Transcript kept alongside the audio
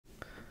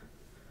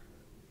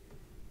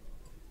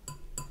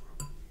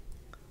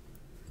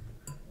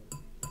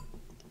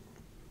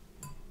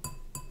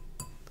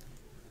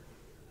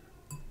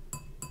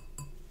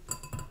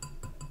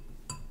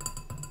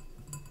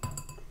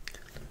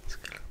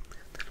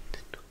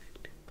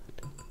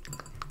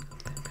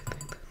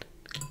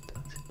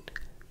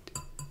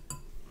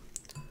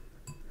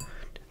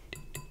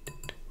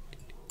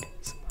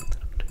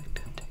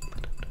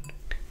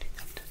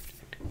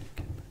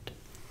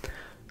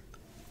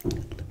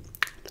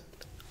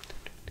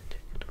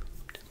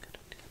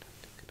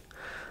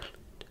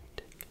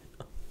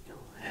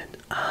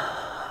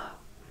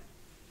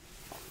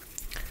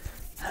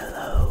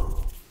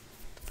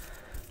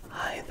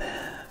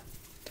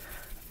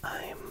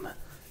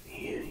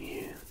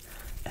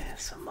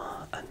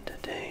ASMR, and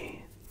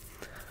today,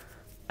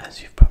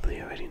 as you've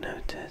probably already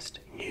noticed,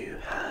 you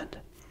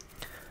had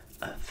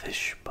a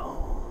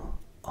fishbowl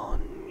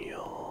on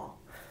your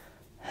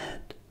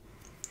head.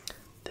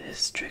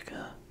 This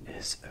trigger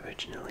is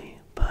originally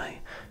by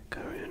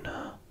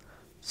Karuna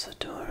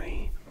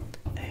Satori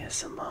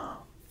ASMR,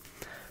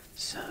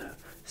 so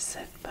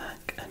sit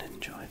back and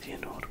enjoy the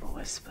inaudible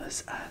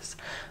whispers as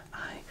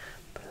I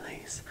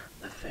place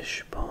the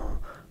fishbowl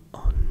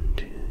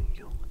onto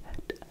your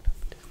head. And I'm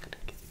just gonna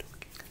keep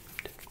talking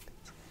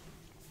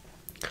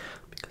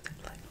because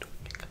I like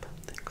talking about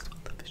things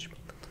with the fishbowl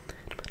on the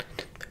head, but I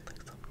do feel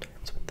like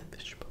sometimes with the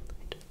fishbowl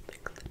I do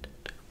things that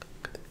don't go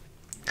good.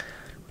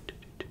 I want you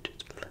to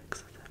just relax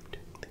as I'm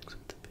doing things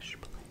with the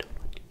fishbowl. I don't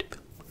want you to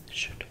feel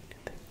pressured or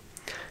anything.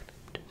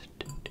 I'm just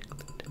tickling,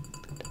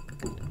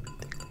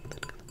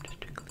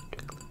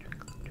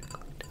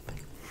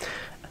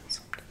 and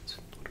sometimes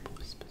with notable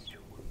whispers you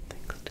want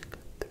things to go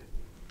through.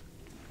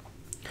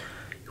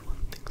 You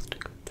want things to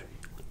go through.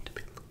 You want to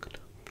be looked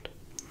after.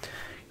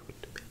 You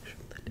want to make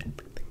sure that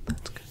everything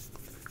that's going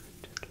through,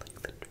 just like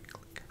the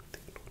trickling out the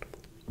inaudible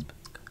whispers going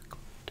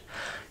on.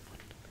 You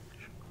want to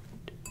make sure I'm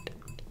just gonna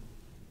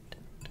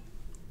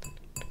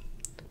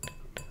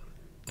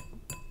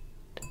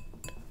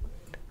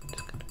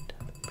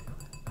tap everywhere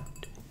I'm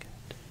doing it.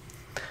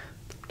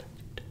 Sometimes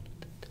you don't understand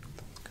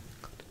what's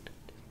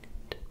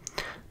going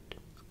on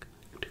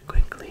and to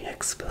quickly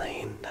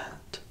explain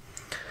that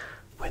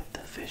with the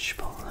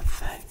fishbowl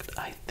effect,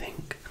 I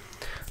think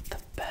the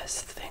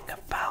best thing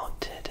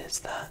about it is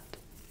that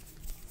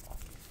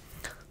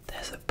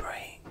there's a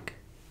break.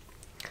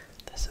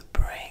 There's a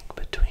break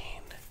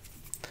between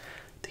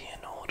the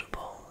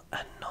inaudible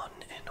and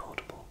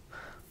non-inaudible.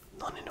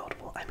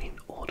 Non-inaudible, I mean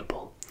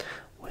audible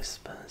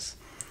whispers,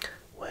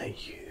 where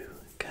you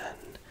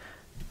can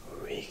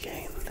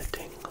regain the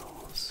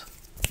tingles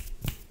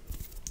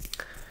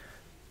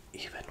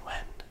even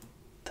when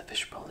the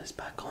fishbowl is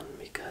back on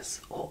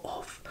or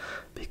off,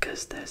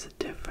 because there's a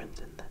difference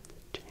in that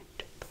change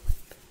in the way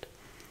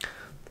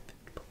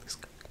that the fishbowl is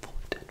going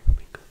forward, and when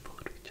we go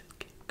forward we just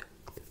keep going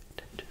through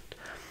it and just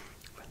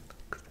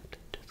relax it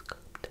and just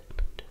calm down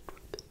and just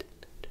rub it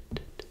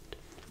in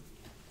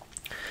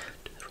and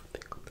just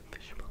rubbing on the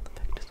fishbowl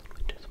effect is what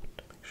we just want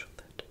to make sure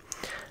that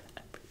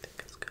everything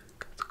is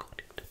going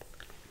according to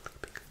plan, really,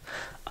 because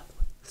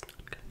otherwise it's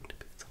not going to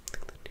be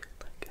something that you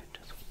like. I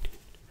just want you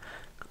to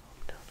calm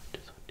down. I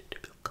just want you to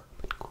feel calm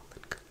and cool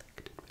and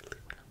collected,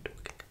 really, when I'm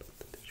talking about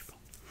the fishbowl.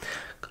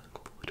 Going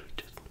forward, we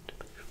just want to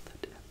make sure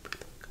that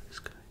everything is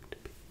going to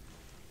be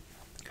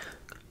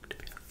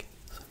okay.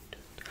 So I'm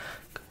just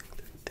going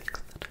through things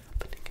that are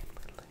happening in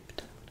my life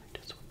now, and I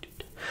just want you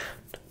to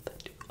know that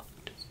you are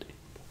just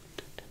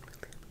important, and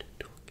really I'm just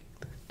talking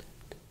this time,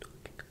 just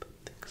talking about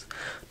things,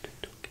 just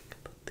talking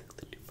about things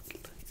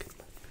that you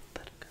might like and might feel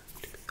that are going to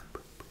be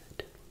appropriate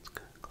in what's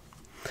going on.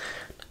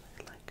 And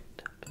I like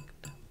tapping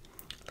now,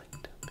 I like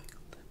tapping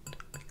on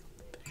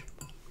the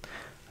fishbowl.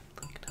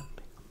 I like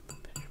tapping on the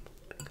fishbowl because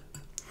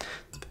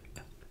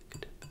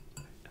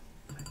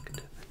it's very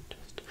effective and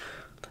just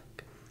like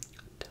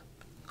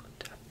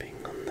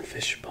tapping on the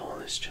fishbowl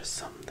is just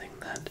something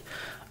that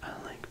I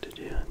like to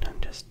do, and I'm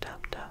just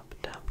tap tap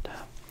tap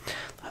tap.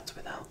 That's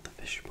without the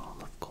fishbowl,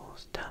 of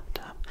course. Tap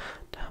tap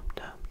tap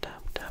tap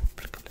tap tap.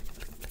 Flick flick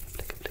flick flick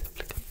flick flick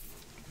flick.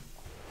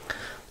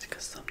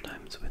 Because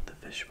sometimes with the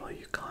fishbowl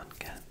you can't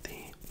get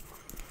the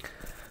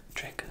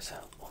triggers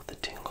out or the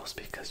tingles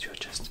because you're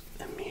just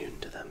immune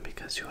to them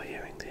because you're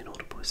hearing the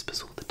inaudible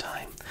whispers all the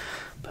time.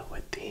 But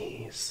with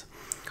these,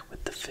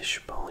 with the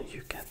fishbowl,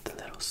 you get the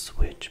little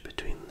switch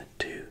between the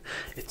two.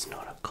 It's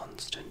not a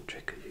constant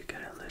trigger. You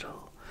get a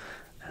little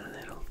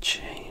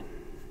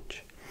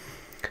change,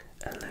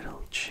 a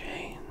little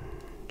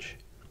change,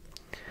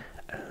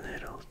 a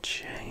little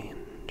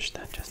change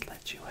that just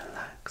lets you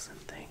relax and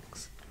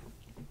things.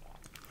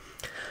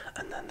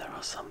 And then there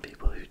are some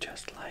people who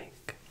just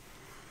like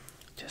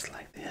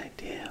the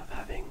idea of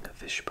having a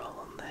fishbowl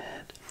on their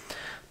head.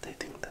 They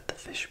think that the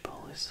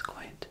fishbowl is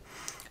quite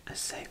a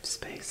safe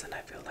space, and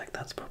I feel like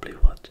that's probably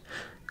what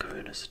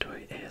Karuna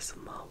Story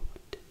ASMR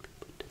would think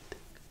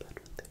about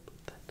when they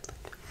put that,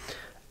 like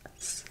a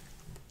safe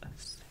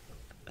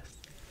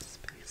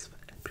space for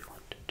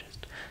everyone to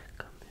just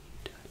come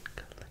into and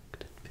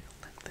collect and feel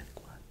like they're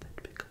worth it,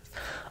 because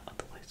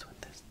otherwise when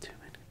there's too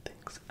many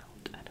things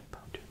out and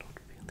about, you're not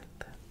feeling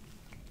that.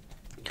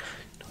 You're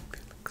not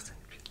feeling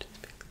safe, you're just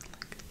feeling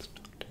like it's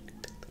not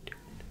anything that you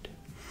want to do.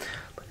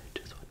 But I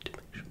just want to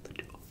make sure that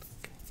you're all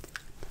okay.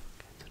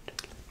 So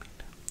just let me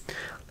know.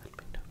 Let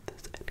me know if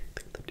there's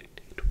anything that you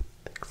need with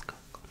things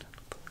going on and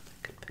all that.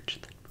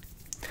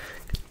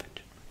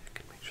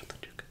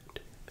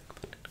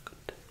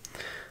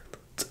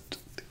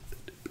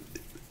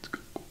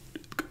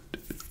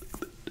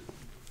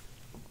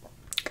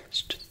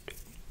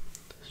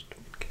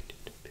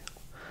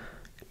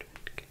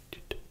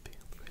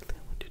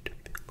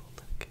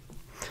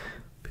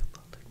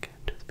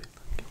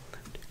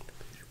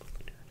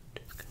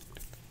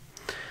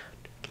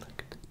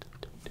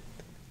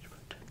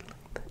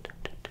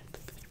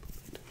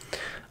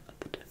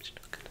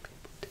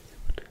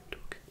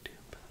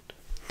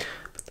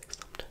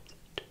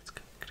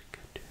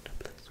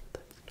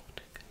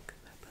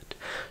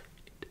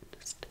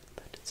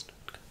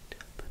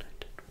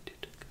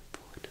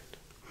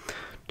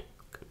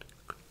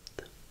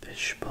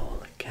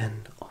 fishbowl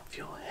again off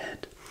your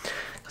head,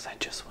 because I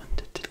just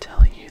wanted to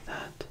tell you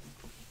that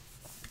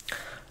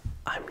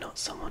I'm not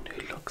someone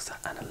who looks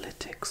at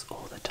analytics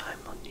all the time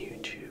on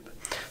YouTube.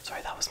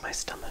 Sorry, that was my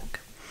stomach.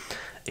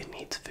 It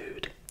needs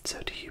food, so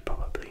do you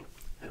probably.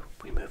 Oh,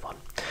 we move on.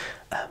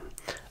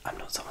 I'm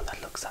not someone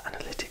that looks at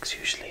analytics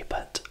usually,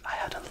 but I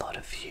had a lot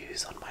of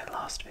views on my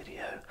last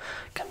video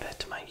compared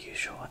to my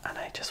usual, and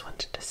I just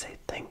wanted to say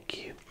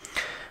thank you.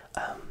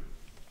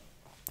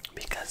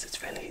 Because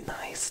it's really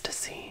nice to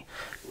see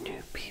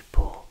new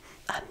people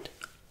and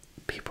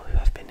people who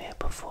have been here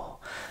before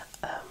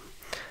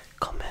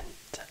comment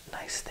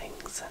nice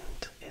things,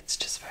 and it's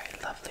just very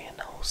lovely and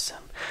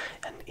wholesome.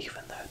 And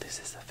even though this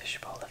is a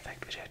fishbowl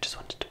effect video, I just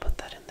wanted to put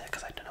that in there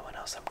because I don't know when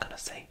else I'm gonna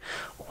say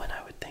or when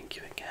I would thank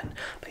you again.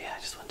 But yeah,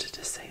 I just wanted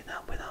to say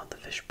that without the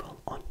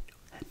fishbowl on your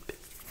head.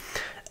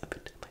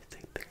 Every time I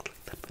say things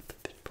like that with the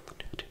fishbowl on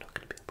your head, you're not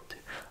gonna be able to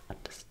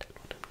understand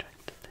what I'm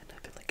trying to say. And I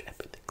feel like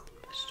everything's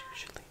English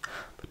usually,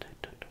 but I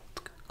don't know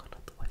what's going on.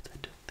 Otherwise, I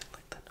don't feel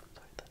like that. I'm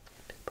sorry, that's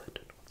my name, but I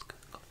don't know what's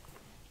going on.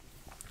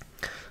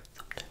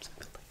 Sometimes I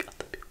feel like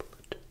other people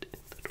are just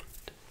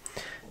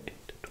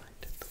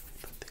intertwined in the way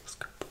that things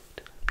go forward,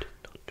 and I'm just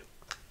not sure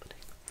what's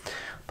happening.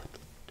 But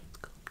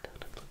just calm down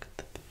and look at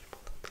the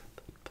fishbowl. I'm just gonna just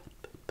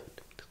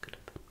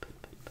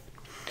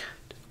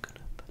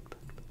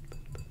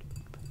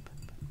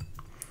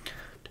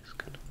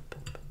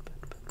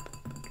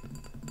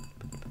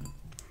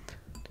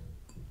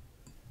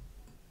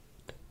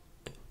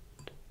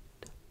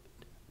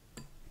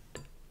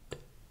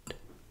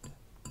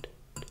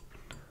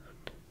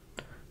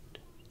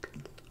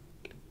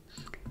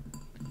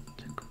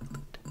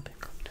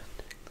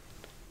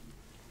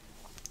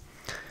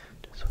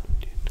you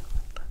to relax and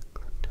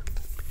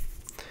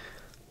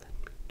let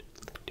me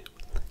let you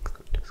relax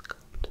and just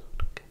calm down,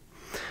 okay? I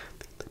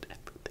think that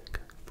everything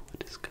going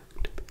forward is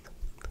going to be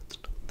something that's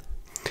not there.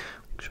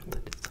 Make sure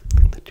that it's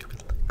something that you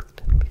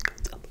relaxed in,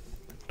 because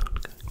otherwise it's not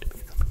going to be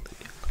something that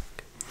you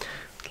like.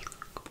 Let's go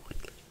forward,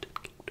 let's just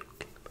keep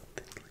talking about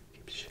things, like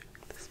keep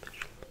sharing the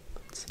special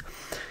moments,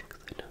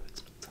 because I know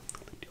it's not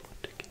something that you want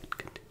to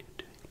continue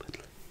doing, but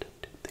let's do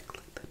things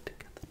like that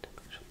together to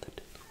make sure that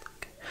it's all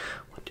okay. I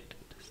want you to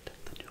understand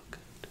that you're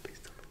going to be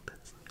something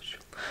that's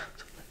special,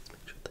 so let's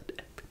make sure that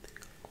everything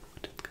going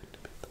forward is going to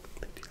be something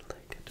that you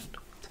like. I don't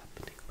know what's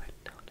happening right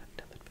now, and I've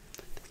never felt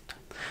like this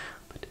time,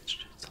 but it's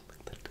just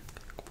something that is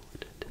going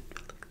forward. I didn't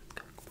feel like it's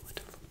going forward a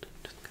lot. I'm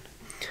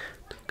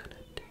just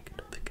gonna take it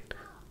off again.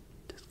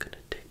 Just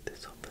gonna take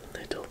this off a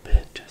little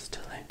bit just to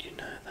let you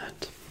know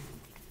that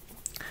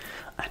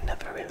I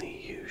never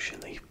really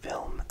usually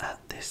film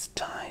at this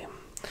time,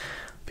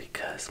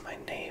 because my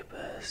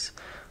neighbours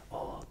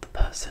or the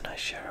person I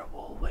share a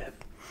wall with,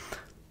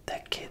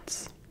 they're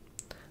kids.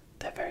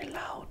 They're very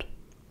loud,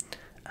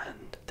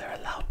 and they're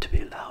allowed to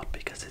be loud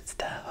because it's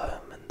their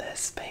home and their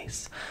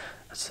space.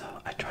 So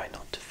I try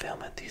not to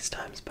film at these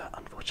times, but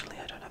unfortunately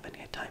I don't have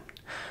any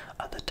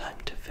other time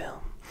to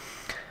film.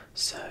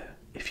 So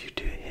if you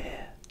do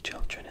hear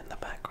children in the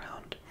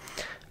background,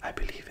 I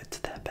believe it's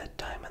their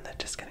bedtime and they're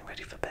just getting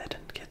ready for bed,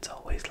 and kids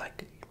always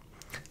like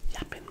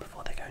yapping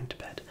before they're going to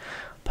bed.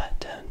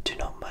 But do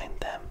not mind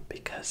them,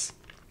 because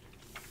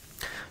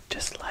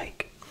just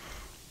like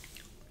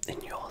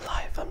in your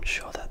life, I'm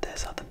sure that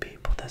there's other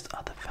people, there's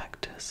other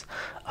factors,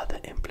 other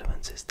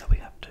influences that we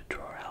have to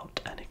draw out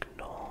and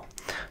ignore.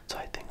 So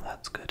I think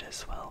that's good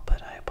as well,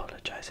 but I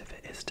apologize if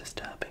it is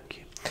disturbing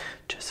you.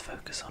 Just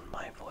focus on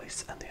my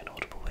voice and the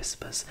inaudible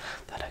whispers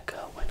that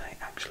occur when I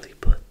actually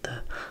put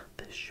the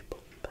fishbowl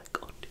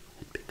back onto your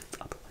head, because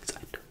otherwise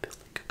I don't feel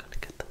like you're going to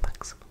get the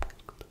maximum out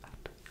of it.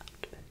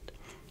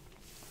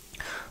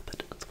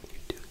 But as when you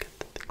do get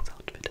the things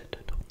out of it, I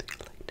don't know whether you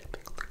like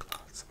dipping on the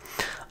glass.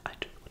 I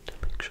just want to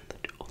make sure that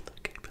you're all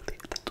okay, really.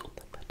 That's all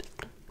that matters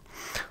to me.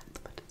 All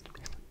that matters to me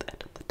is at the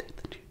end of the day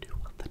that you do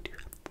well, that you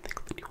have the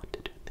things that you want to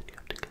do, and then you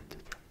have to get to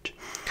such.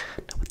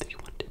 Now whether you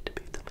want it to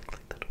be something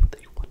like that, or whether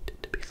you want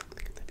it to be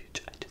something in the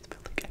future, I just feel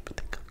like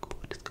everything going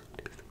forward is going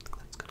to be something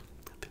that's going to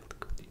feel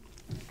good.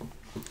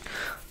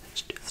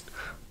 Let's just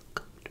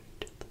look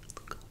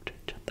after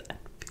each other and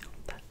feel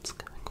that's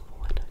going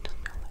forward. I just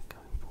feel like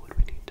going forward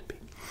we need to be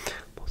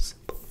more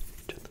simple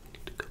with each other. We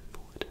need to go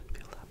forward and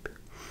feel happy.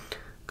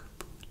 Go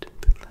forward and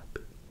feel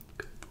happy.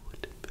 Go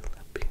forward and feel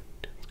happy, and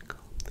just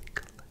calm and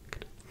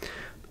collect. Be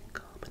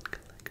calm and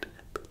collect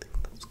everything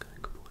that's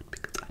going forward,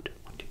 because I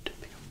don't want you to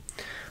feel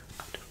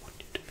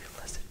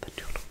as if that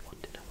you're not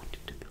wanted. I want you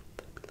to feel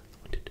fabulous. I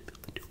want you to feel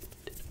that you're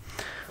wanted.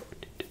 I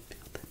want you to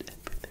feel that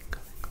everything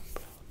going on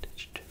around is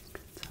just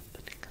what's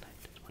happening, and I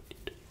just want you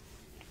to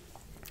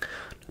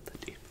know that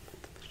even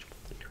with the visual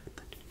on your head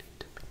that you need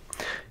to be,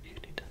 you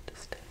need to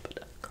understand, but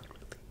I can't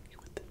really hear you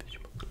with the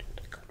visual on your head.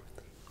 I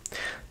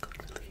can't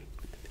really hear you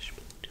with the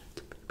visual on your head,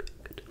 so maybe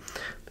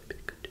I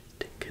could just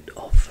take it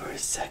off for a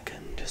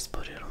second, just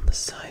put it on the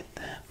side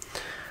there,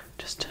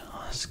 just to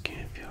ask you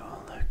if you're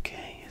all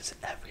okay. Is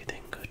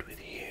everything good with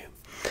you?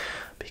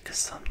 Because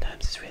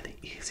sometimes it's really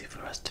easy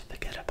for us to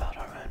forget about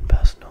our own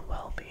personal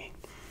well-being.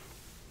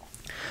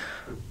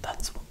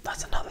 That's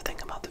another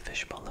thing about the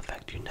fishbowl effect.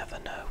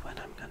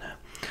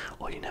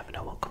 you never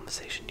know what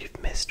conversation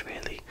you've missed,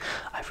 really.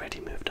 I've already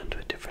moved on to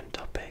a different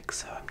topic,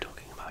 so I'm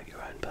talking about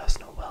your own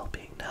personal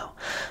well-being now,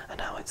 and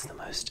how it's the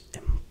most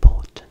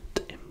important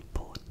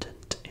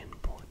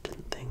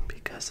thing,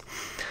 because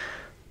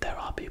there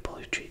are people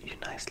who treat you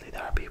nicely,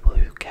 there are people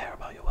who care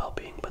about your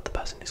well-being, but the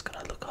person who's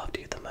going to look after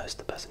you the most,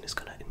 the person who's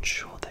going to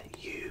ensure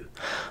that you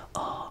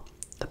are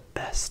the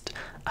best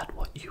at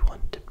what you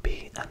want to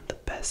be, and the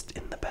best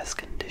in the best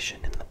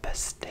condition, in the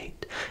best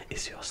state,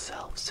 is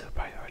yourself. So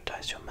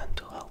prioritize your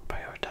mental health,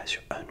 prioritize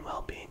your own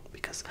well-being,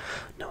 because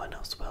no one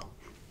else will.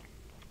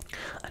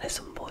 And it's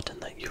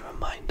important that you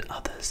remind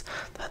others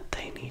that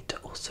they need to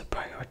also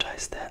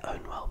prioritize their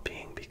own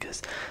well-being,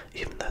 because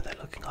even though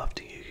they're looking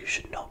after you, you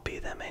should not be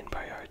their main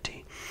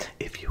priority.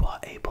 If you are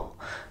able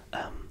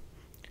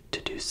to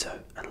do so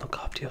and look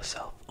after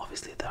yourself,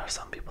 obviously there are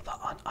some people that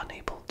aren't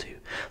unable to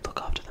look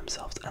after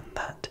themselves, and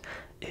that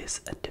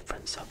is a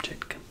different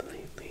subject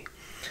completely,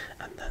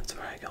 and that's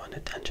where I go on a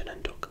tangent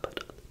and talk about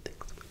other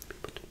things when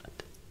people do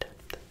not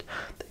attempt that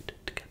they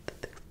don't get the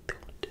things they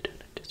want to do,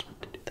 and I just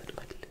want to do that.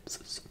 My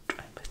lips are so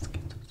dry, my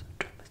skin is so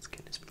dry, my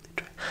skin is really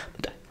dry,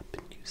 but I've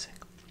been using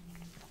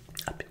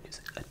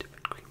a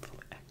different cream for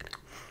my acne,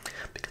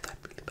 because I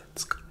have really bad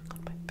scarring on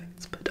my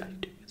face, but I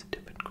do use a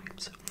different cream,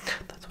 so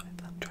that's why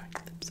I'm trying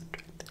lips and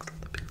trying things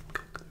like that.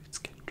 I'm going through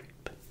skin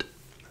treatment,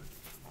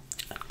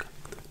 and going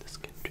through the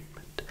skin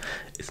treatment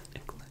isn't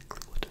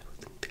exactly what I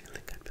wasn't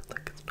feeling. I feel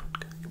like it's not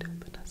going to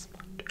happen as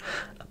much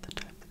at the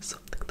time. There's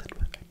something that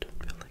where I don't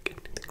feel like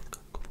anything's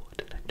going forward,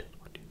 and I don't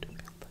want you to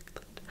feel like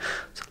that.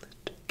 So let's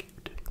just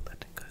keep doing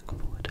that and going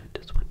forward. I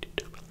just want you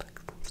to relax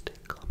and stay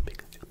calm,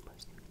 because you're the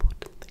most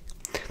important thing.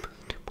 The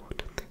most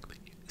important thing for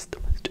you is the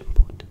most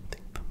important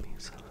thing for me.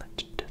 So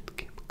let's just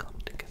keep calm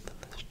together.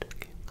 Let's just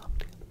keep calm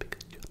together,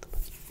 because you're the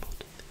most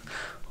important thing.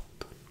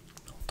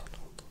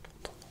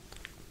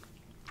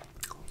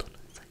 Hold on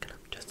a second.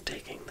 I'm just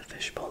taking the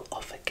fishbowl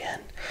off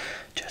again,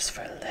 just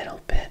for a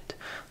little bit,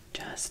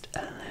 just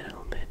a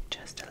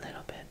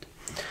little bit,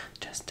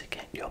 just to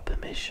get your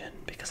permission,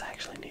 because I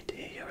actually need to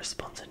hear your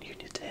response, and you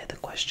need to hear the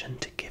question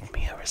to give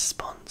me a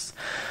response.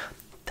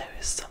 There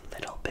is some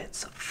little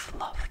bits of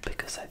fluff,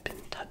 because I've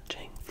been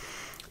touching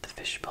the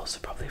fishbowl, so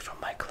probably from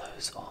my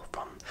clothes or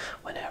from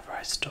whenever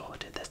I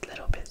stored it, there's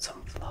little bits of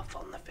fluff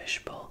on the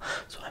fishbowl,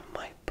 so I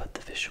might put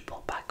the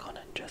fishbowl back on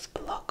and just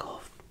pluck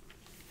off.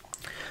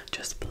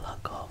 Just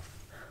pluck off.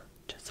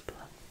 Just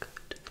pluck.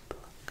 Just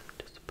pluck.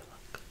 Just pluck.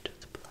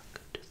 Just pluck.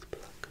 Just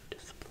pluck.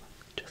 Just pluck.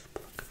 Just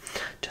pluck.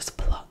 Just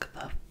pluck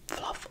the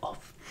fluff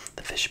off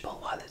the fishbowl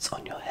while it's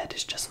on your head.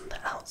 It's just on the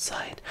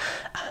outside.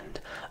 And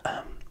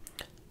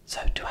so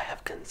do I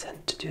have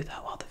consent to do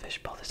that while the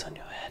fishbowl is on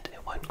your head?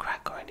 It won't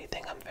crack or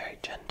anything. I'm very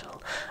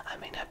gentle. I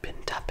mean, I've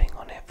been tapping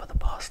on it for the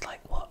past,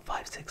 like, what,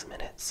 5-6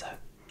 minutes, so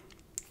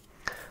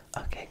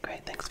okay,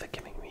 great, thanks for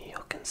giving me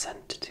your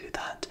consent to do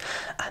that.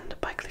 And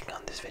by clicking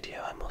on this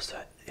video,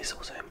 it's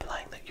also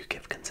implying that you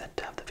give consent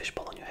to have the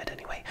fishbowl on your head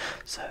anyway,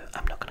 so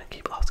I'm not going to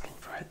keep asking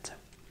for it. So,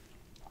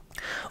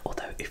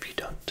 although if you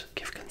don't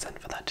give consent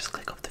for that, just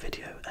click off the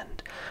video,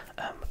 and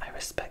I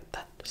respect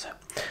that. So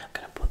I'm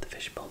going to put the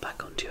fishbowl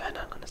back onto you, and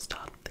I'm going to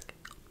start thinking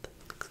of the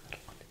things that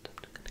are on it. I'm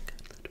going to get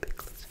a little bit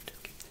closer,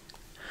 just keep doing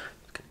that.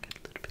 I'm going to get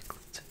a little bit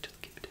closer,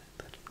 just keep doing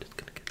that. I'm just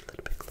going to get a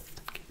little bit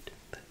closer, keep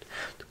doing that.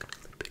 Just going to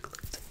get a little bit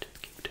closer,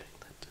 just keep doing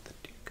that, so that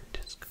you can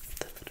just grab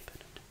a little bit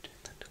and do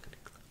that. I'm going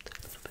to grab a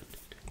little bit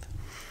and do that.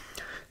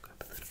 Grab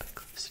a little bit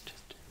closer,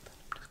 just do that.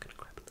 I'm just going to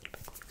grab a little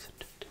bit closer,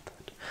 just do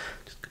that.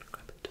 Just going to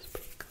grab it, just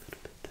pluck a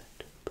little bit there,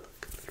 just pluck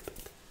a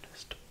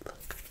little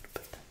bit there,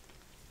 just pluck a little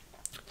bit there.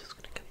 Just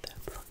gonna get there,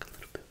 pluck a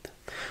little bit there,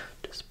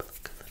 just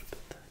pluck a little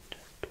bit there,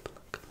 just pluck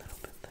a little bit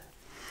there.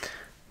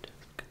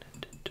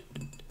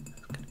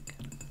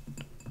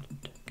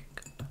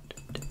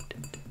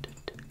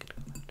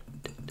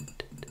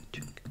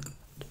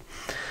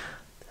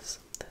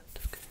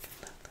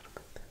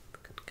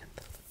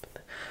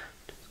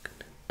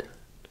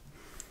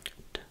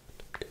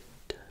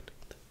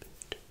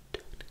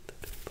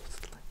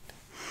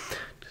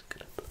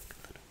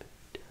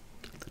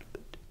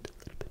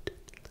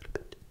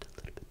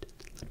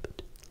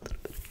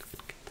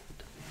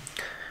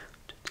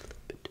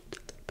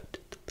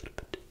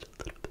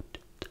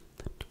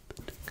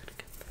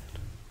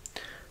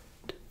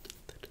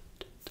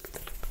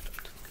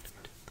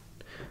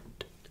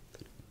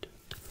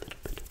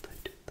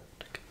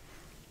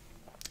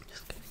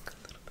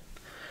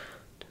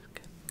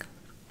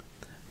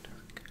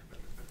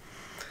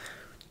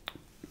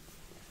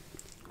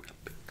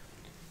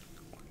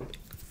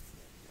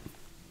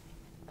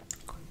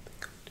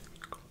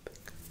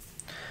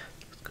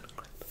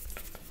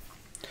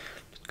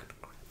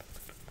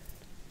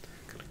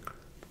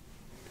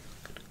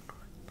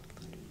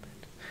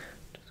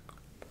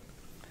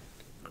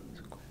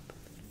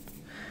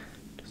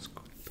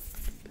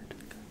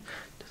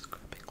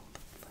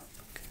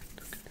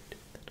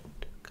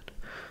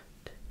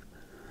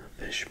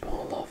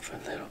 Fishbowl off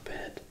a little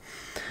bit,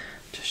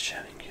 just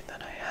showing you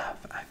that I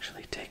have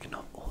actually taken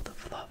off all the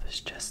fluff. Is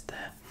just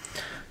there.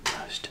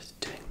 I was just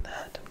doing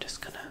that. I'm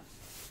just gonna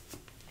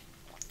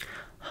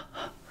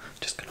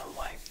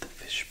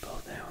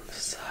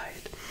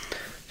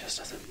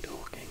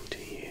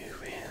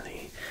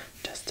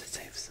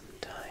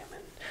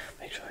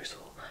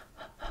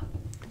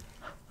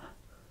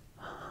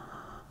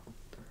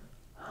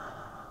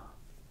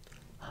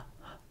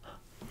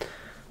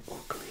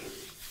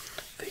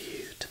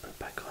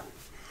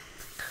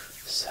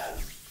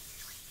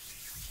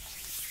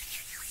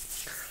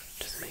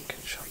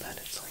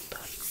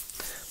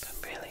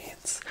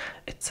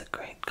it's a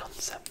great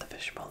concept, the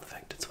fishbowl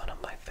effect. It's one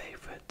of my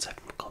favourites.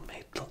 I've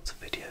made lots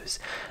of videos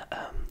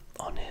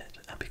on it,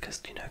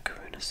 because you know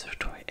Karuna's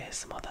Story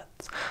ASMR, that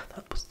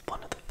was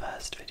one of the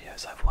first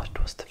videos I've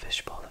watched was the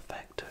fishbowl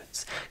effect.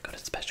 It's got a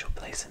special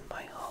place in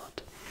my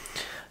heart,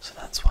 so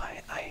that's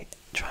why I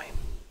try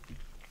and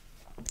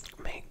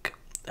make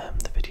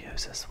the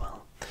videos as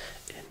well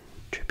in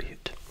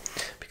tribute,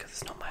 because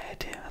it's not my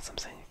idea, as I'm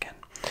saying again.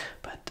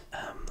 But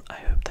I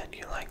hope that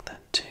you like that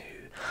too.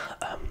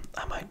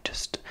 I might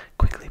just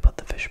quickly put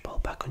the fishbowl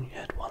back on your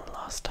head one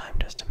last time,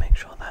 just to make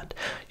sure that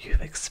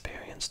you've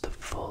experienced the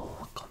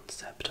full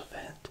concept of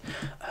it,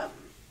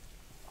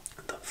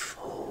 the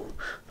full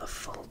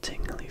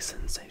tingly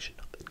sensation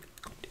of it.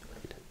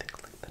 Things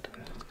like that.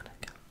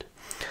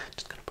 I'm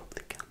just gonna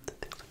probably count the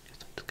things on you.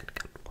 So I'm just gonna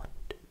count 1,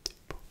 2, 3,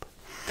 4,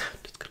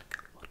 5. Just gonna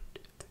count 1,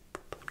 2, 3,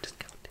 4, 5. I'm just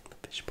counting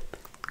the fishbowl.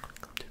 1,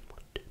 2,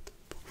 3,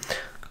 4.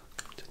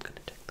 I'm just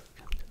gonna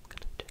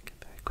check it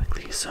very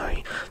quickly.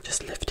 Sorry,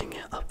 just lifting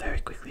it up very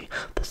quickly.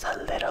 There's a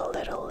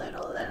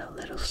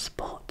little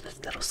spot. There's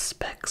little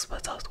specks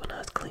when I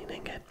was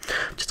cleaning it.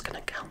 I'm just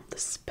gonna count the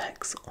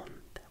specks on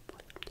there.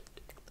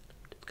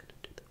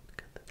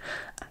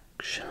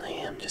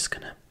 Actually, I'm just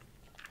gonna.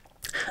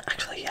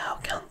 Actually, yeah,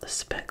 I'll count the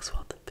specks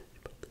while the.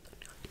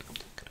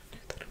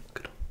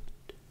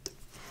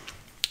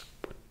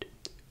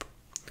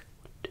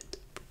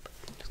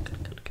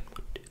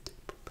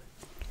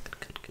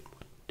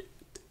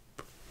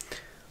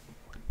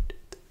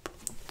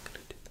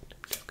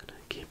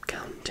 Keep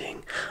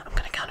counting. I'm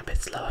gonna count a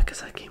bit slower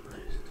because I keep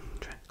losing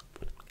track of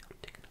what I'm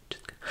counting. I'm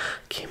just gonna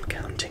keep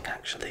counting.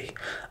 Actually,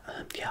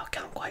 yeah, I'll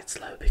count quite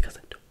slow because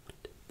I don't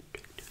want to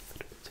drink too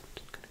much. So I'm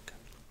just gonna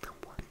go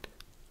 1,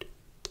 2,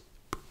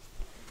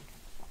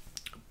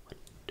 1, 2,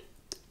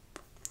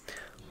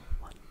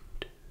 1,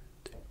 2,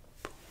 3,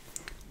 4,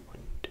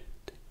 1, 2,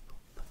 3, 4,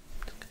 5.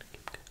 I'm just gonna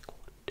keep going.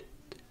 1, 2,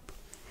 3,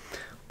 4,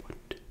 1,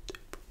 2, 3,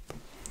 4,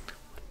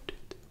 1,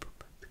 2, 3, 4,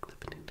 5, 6,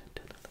 7, 8, 9,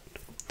 10, 11.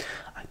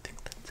 I think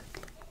that's it.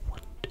 Like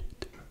 1, 2,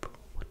 3, 4,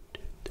 1,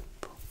 2, 3,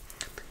 4.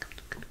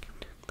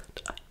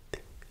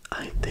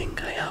 I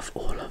think I have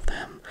all of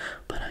them,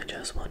 but I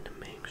just want to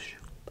make sure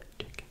by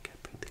checking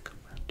everything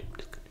around you. I'm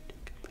just gonna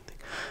check everything,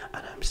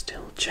 and I'm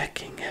still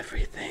checking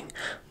everything,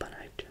 but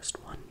I just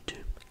want to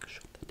make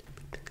sure that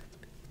everything is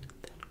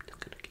there. I'm just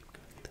gonna keep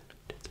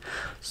going.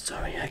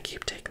 Sorry, I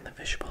keep taking the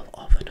fishbowl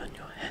off and on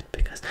your head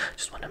because I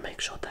just want to make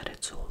sure that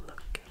it's all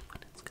okay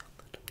when it's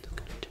covered. I'm just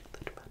gonna check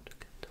that around.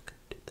 Okay,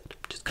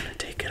 I'm just gonna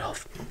take it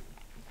off,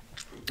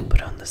 put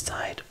it on the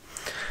side,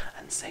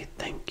 and say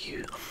thank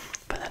you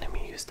for letting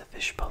me use the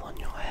fishbowl on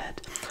your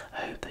head.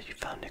 I hope that you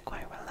found it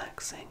quite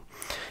relaxing.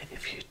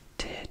 If you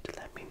did,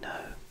 let